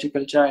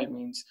biological child.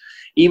 Means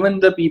even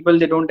the people,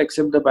 they don't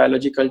accept the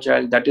biological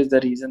child. That is the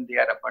reason they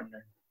are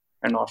abandoned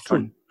and True.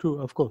 orphaned. True.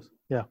 Of course.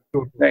 Yeah.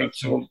 True, Right.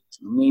 true. So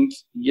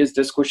means yes,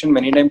 this question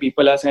many times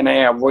people ask, and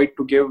I avoid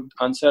to give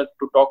answer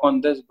to talk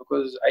on this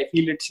because I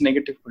feel it's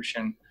negative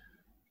question.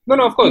 No,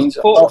 no, of course. Means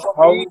For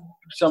how me,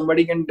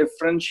 somebody can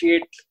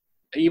differentiate.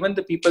 Even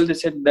the people, they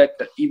said that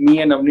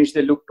me and Avnish,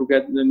 they look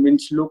together,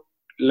 means look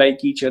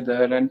like each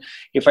other, and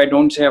if I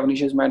don't say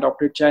Avnish is my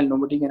adopted child,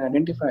 nobody can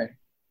identify.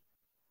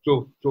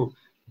 true, true.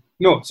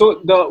 No,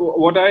 so the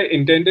what I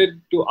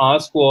intended to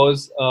ask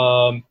was,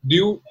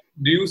 do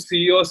you see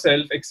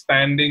yourself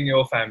expanding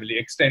your family,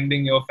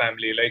 extending your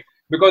family? Like,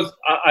 because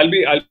I'll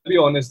be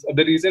honest,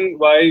 the reason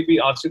why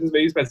we asked you this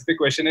very specific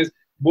question is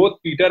both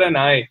Peter and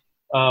I,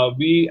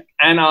 we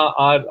and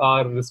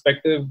our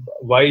respective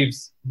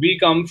wives, we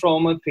come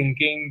from a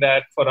thinking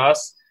that for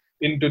us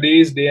in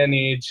today's day and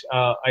age,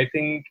 I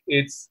think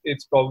it's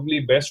probably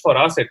best for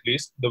us, at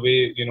least the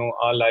way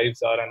our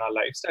lives are and our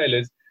lifestyle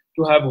is,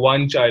 to have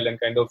one child and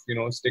kind of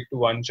stick to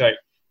one child.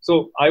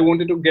 So I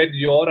wanted to get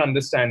your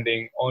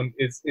understanding on,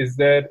 is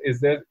there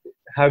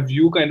have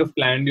you kind of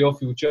planned your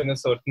future in a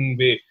certain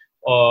way?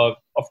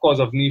 Of course,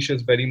 Avnish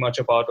is very much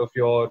a part of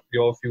your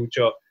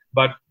future,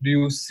 but do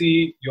you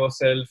see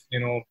yourself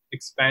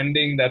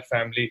expanding that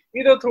family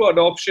either through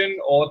adoption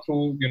or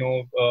through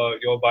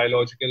your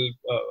biological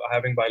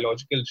having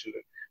biological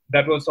children?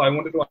 That was, so I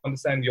wanted to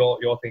understand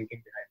your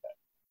thinking behind that.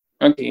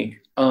 Okay.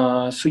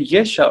 So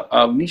yes,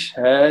 Avnish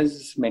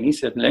has many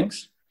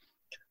siblings.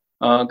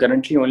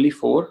 Currently only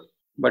four,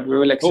 but we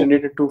will Oh, extend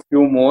it to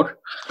few more.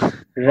 wow.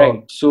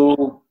 Right.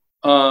 So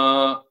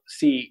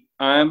see,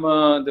 I am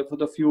for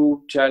the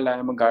few child, I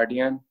am a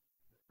guardian.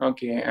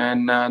 Okay,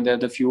 and there are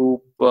the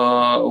few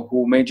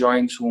who may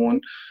join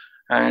soon,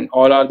 and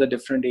all are the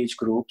different age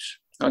groups.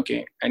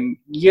 Okay, and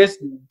yes,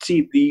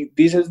 see,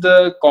 this is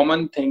the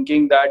common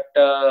thinking that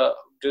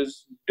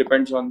just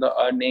depends on the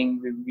earning.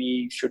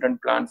 We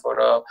shouldn't plan for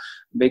a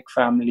big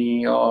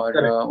family or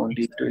Correct.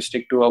 only to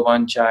stick to a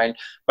one child.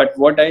 But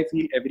what I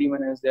feel,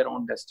 everyone has their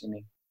own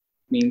destiny.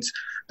 Means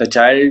the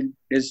child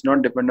is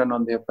not dependent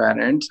on their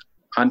parents.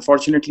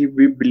 Unfortunately,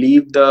 we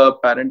believe the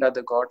parent are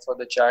the god for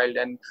the child,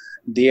 and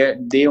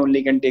they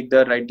only can take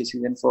the right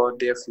decision for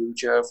their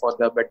future, for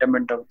the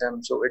betterment of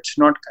them. So it's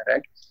not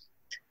correct.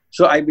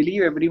 So I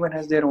believe everyone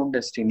has their own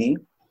destiny,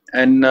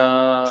 and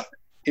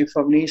if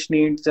Avnish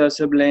needs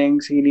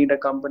siblings, he need a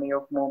company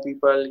of more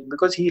people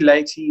because he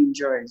likes, he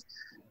enjoys.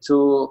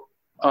 So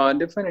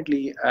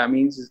definitely, I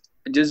mean,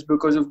 just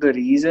because of the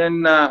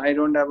reason I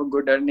don't have a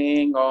good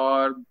earning,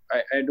 or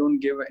I don't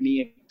give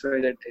any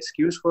that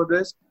excuse for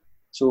this.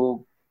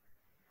 So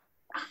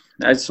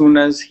as soon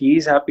as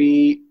he's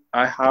happy,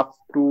 I have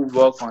to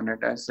work on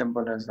it, as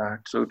simple as that.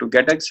 So to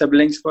get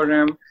siblings for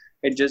him,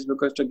 it's just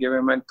because to give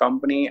him a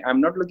company.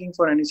 I'm not looking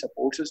for any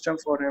support system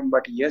for him,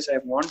 but yes, I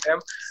want him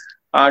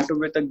to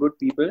with a good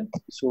people.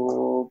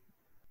 So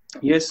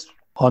yes.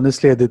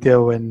 Honestly,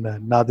 Aditya, when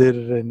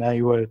Nadir and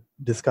I were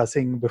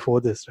discussing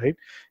before this, right?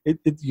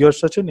 You're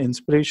such an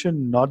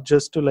inspiration, not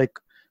just to like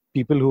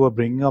people who are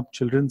bringing up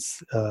children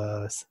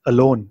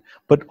alone,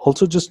 but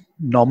also just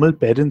normal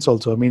parents.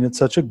 Also, I mean, it's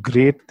such a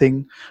great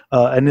thing,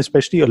 and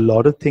especially a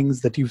lot of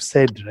things that you've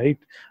said, right?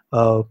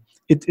 Uh,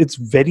 it's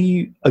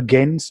very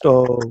against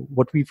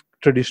what we've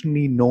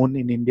traditionally known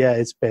in India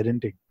as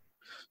parenting.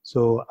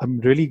 So I'm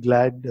really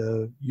glad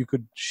you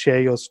could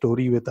share your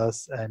story with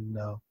us, and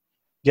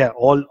yeah,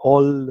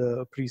 all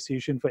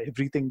appreciation for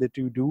everything that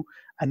you do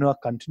and are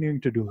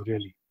continuing to do,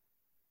 really.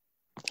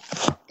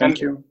 And Thank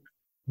you.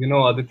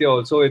 Aditya,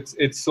 also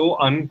it's so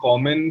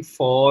uncommon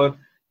for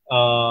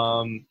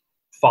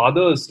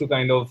fathers to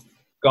kind of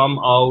come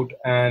out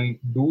and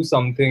do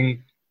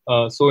something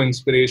so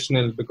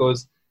inspirational,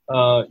 because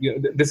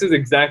this is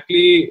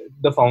exactly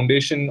the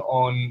foundation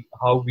on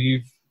how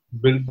we've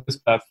built this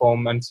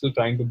platform and still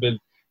trying to build,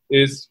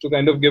 is to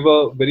kind of give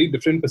a very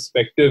different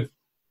perspective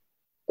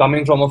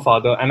coming from a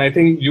father. And I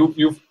think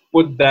you've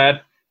put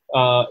that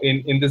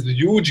in this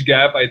huge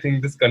gap I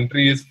think this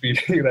country is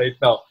feeling right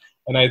now.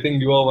 And I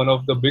think you are one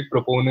of the big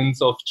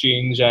proponents of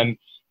change, and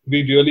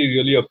we really,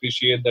 really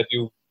appreciate that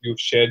you've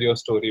shared your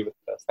story with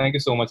us. Thank you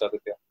so much,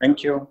 Aditya.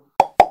 Thank you.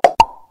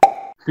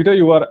 Peter,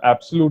 you are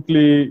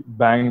absolutely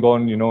bang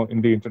on,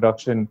 in the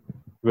introduction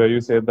where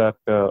you said that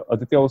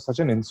Aditya was such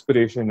an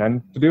inspiration.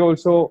 And today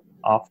also,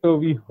 after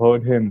we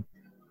heard him,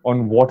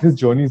 on what his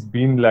journey's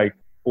been like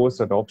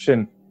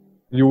post-adoption,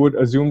 you would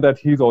assume that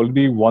he's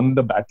already won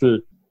the battle.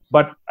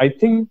 But I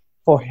think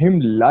for him,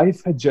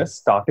 life had just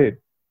started.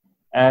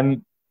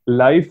 And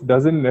life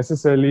doesn't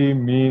necessarily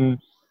mean,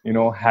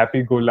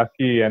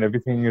 happy-go-lucky and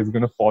everything is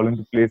going to fall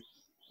into place.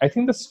 I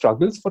think the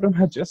struggles for him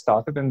had just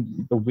started,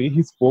 and the way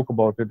he spoke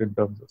about it in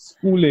terms of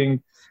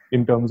schooling,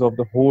 in terms of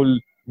the whole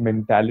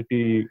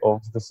mentality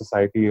of the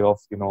society of,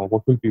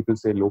 what will people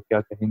say, log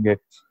kya kahenge,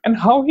 and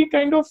how he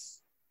kind of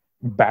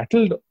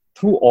battled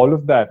through all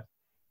of that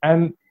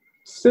and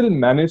still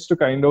managed to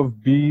kind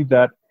of be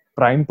that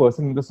prime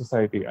person in the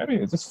society. I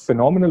mean, it's just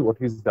phenomenal what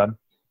he's done.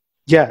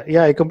 Yeah,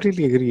 I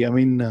completely agree. I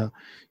mean,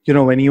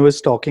 when he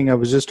was talking, I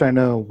was just trying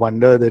to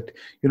wonder that,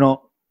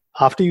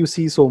 after you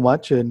see so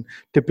much, and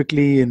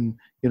typically in,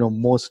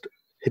 most,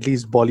 at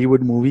least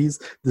Bollywood movies,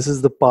 this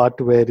is the part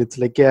where it's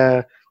like,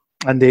 yeah,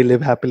 and they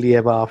live happily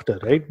ever after,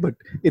 right? But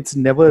it's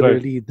never Right.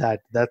 really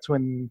that. That's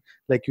when,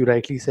 like you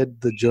rightly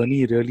said, the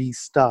journey really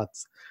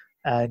starts.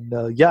 And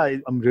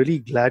I'm really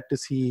glad to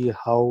see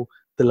how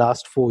the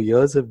last 4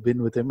 years have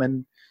been with him.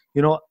 And,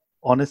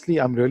 honestly,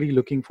 I'm really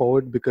looking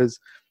forward, because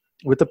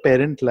with a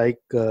parent like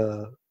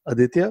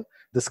Aditya,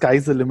 the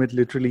sky's the limit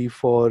literally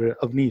for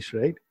Avnish,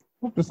 right?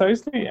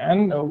 Precisely.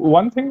 And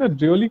one thing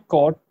that really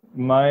caught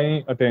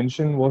my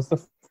attention was the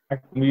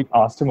fact we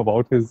asked him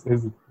about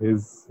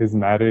his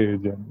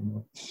marriage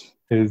and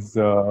his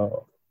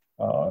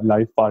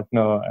life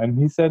partner, and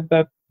he said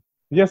that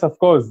yes, of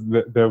course,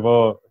 there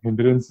were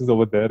hindrances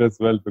over there as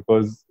well,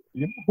 because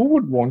who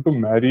would want to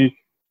marry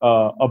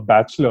a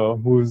bachelor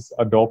who's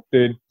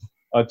adopted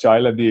a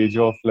child at the age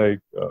of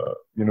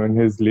in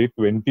his late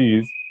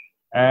 20s,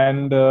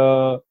 and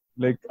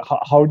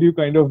how do you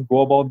kind of go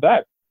about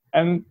that?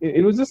 And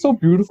it was just so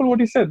beautiful what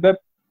he said, that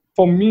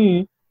for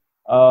me,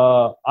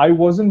 I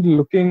wasn't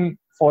looking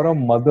for a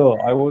mother.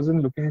 I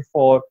wasn't looking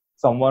for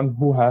someone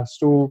who has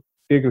to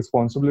take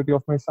responsibility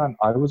of my son.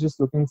 I was just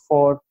looking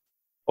for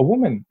a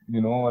woman, a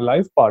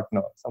life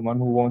partner, someone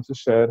who wants to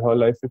share her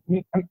life with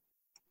me. And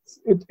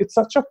it's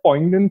such a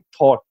poignant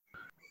thought.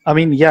 I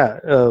mean,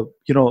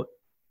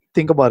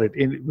 think about it.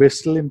 We're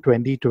still in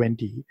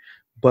 2020,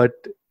 but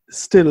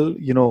still,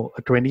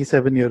 a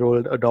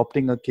 27-year-old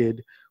adopting a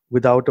kid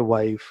without a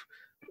wife,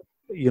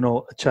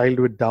 a child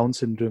with Down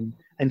syndrome,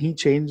 and he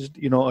changed,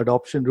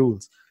 adoption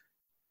rules.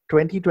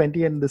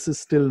 2020, and this is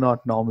still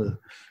not normal.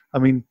 I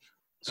mean,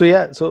 so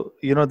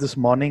this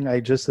morning I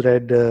just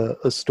read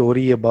a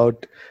story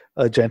about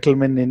a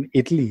gentleman in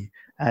Italy,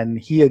 and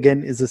he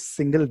again is a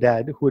single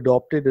dad who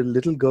adopted a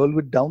little girl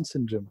with Down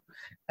syndrome.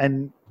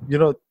 And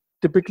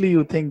typically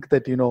you think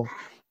that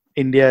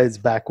India is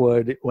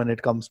backward when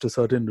it comes to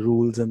certain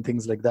rules and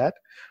things like that,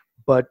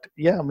 but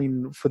I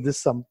mean, for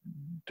this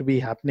to be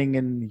happening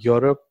in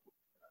Europe,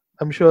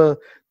 I'm sure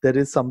there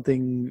is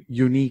something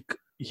unique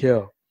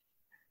here.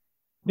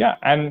 Yeah,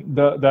 and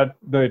the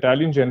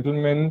Italian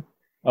gentleman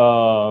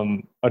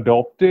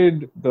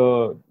adopted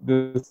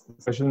this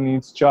special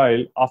needs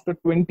child after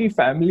 20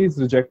 families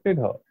rejected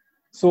her.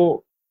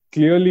 So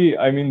clearly,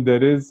 I mean,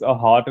 there is a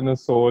heart and a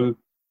soul,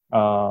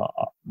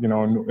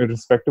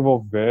 irrespective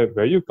of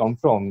where you come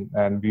from.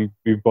 And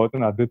we've got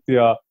an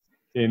Aditya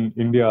in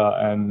India,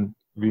 and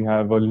we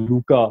have a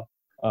Luca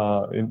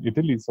in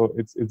Italy. So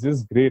it's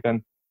just great.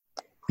 And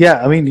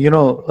I mean,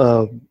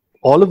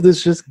 all of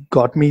this just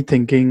got me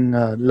thinking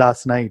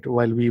last night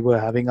while we were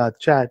having our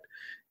chat,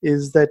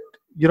 is that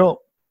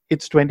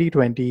it's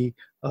 2020.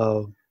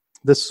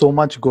 There's so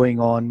much going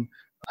on.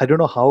 I don't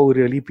know how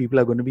really people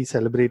are going to be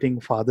celebrating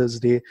Father's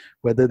Day,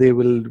 whether they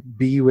will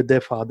be with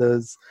their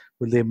fathers,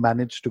 will they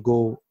manage to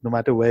go no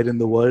matter where in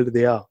the world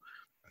they are.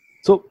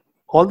 So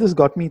all this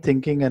got me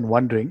thinking and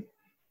wondering,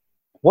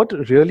 what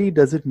really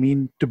does it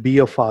mean to be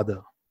a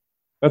father?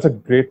 That's a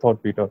great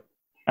thought, Peter.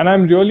 And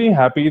I'm really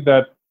happy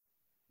that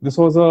this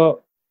was a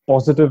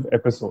positive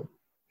episode.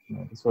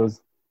 This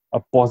was a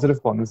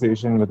positive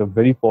conversation with a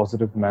very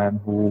positive man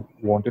who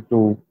wanted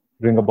to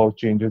bring about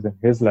changes in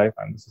his life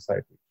and the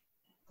society.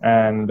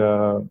 And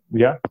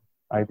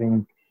I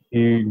think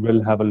he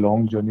will have a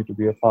long journey to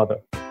be a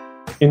father.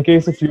 In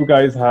case if you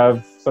guys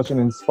have such an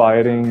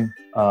inspiring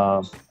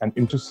and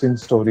interesting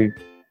story,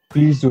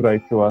 please do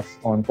write to us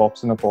on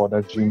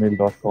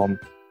popsinapod@gmail.com,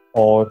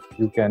 or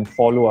you can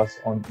follow us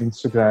on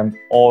Instagram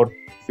or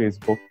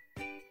Facebook.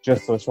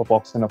 Just search for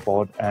Pops in a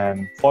Pod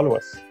and follow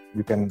us.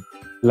 You can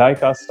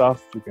like our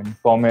stuff, you can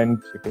comment,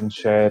 you can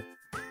share,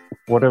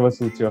 whatever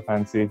suits your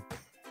fancy.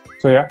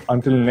 So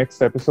until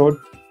next episode,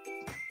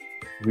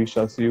 we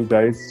shall see you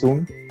guys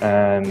soon,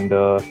 and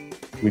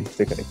we'll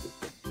stay connected.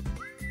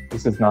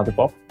 This is Natha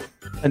Pop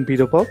and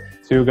Peter Pop.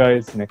 See you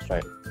guys next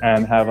time,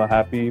 and have a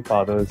happy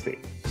Father's Day.